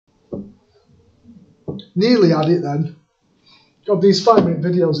nearly had it then. God, these 5-minute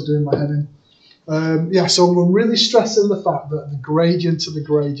videos are doing my head in. Yeah, so I'm really stressing the fact that the gradient of the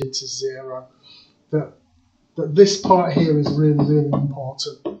gradient is 0. That this part here is really, really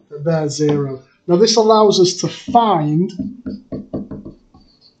important. That they're 0. Now this allows us to find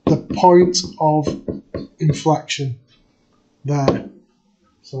the point of inflection there.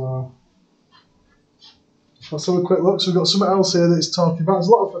 So let's have a quick look. So we've got something else here that it's talking about. There's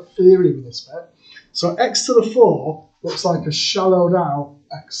a lot of theory with this bit. So x to the 4 looks like a shallowed out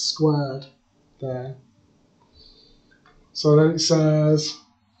x squared there. So then it says,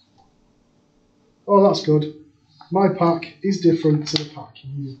 oh, that's good. My pack is different to the pack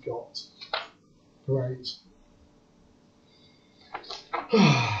you've got. Great.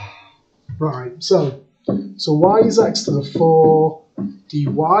 Right, so y is x to the 4, dy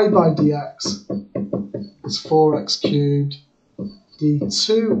by dx is 4x cubed,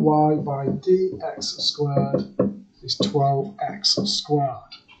 d2y by dx squared is 12x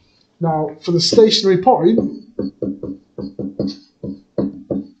squared. Now, for the stationary point,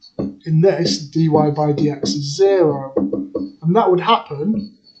 in this, dy by dx is 0. And that would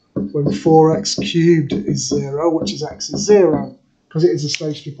happen when 4x cubed is 0, which is x is 0, because it is a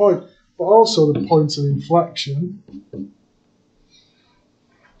stationary point. But also the point of inflection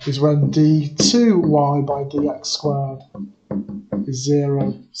is when d2y by dx squared is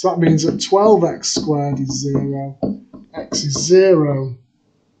 0. So that means that 12x squared is 0, x is 0.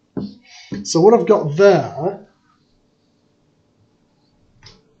 So what I've got there,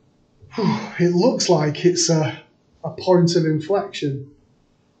 it looks like it's a point of inflection,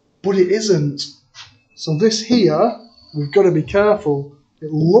 but it isn't. So this here, we've got to be careful.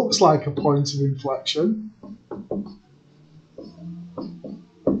 It looks like a point of inflection,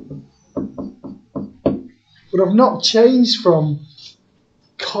 but I've not changed from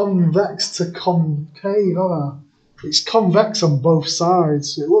convex to concave, have I? It's convex on both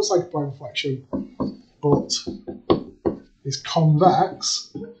sides. So it looks like a point of inflection, but it's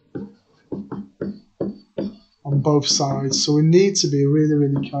convex on both sides. So we need to be really,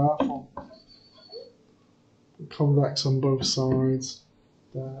 really careful. Convex on both sides.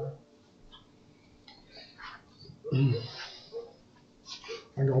 There.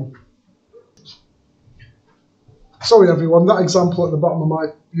 Hang on. Sorry everyone, that example at the bottom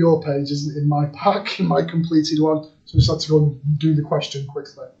of your page isn't in my pack, in my completed one, so I just had to go and do the question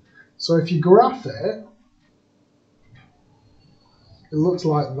quickly. So if you graph it, it looks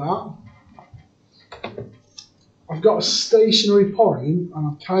like that. I've got a stationary point, and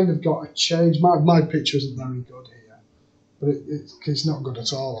I've kind of got a change. My picture isn't very good here, but it's not good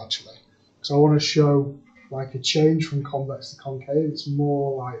at all actually. So I want to show like a change from convex to concave. It's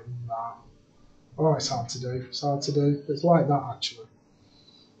more like that. Oh, it's hard to do. It's hard to do. It's like that actually.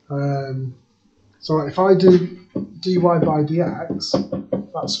 So if I do dy by dx,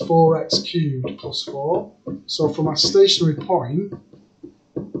 that's 4x cubed plus 4. So for my stationary point,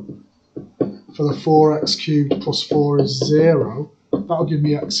 for the 4x cubed plus 4 is 0. That'll give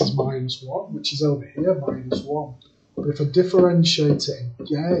me x is minus 1, which is over here, minus 1. But if I differentiate it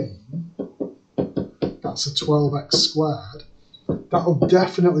again, that's a 12x squared. That'll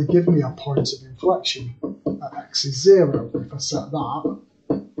definitely give me a point of inflection at x is 0 if I set that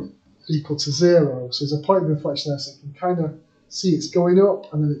equal to 0. So there's a point of inflection there, so you can kind of see it's going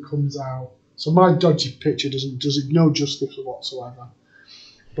up and then it comes out. So my dodgy picture does it no justice whatsoever.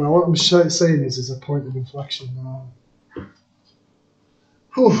 But what I'm saying is there's a point of inflection there.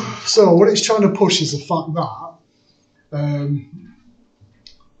 Whew. So what it's trying to push is the fact that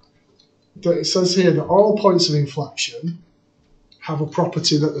it says here that all points of inflection have a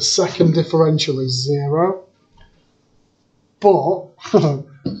property that the second differential is 0, but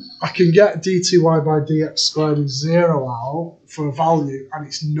I can get d2y by dx squared is 0 out for a value, and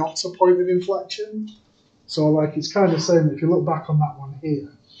it's not a point of inflection. So like it's kind of saying that if you look back on that one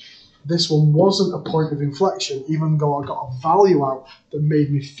here, this one wasn't a point of inflection, even though I got a value out that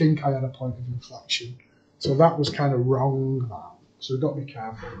made me think I had a point of inflection. So that was kind of wrong, that. So we've got to be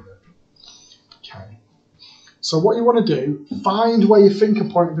careful with it. Okay. So what you want to do, find where you think a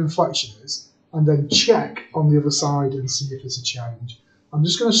point of inflection is, and then check on the other side and see if there's a change. I'm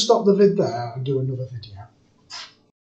just going to stop the vid there and do another video.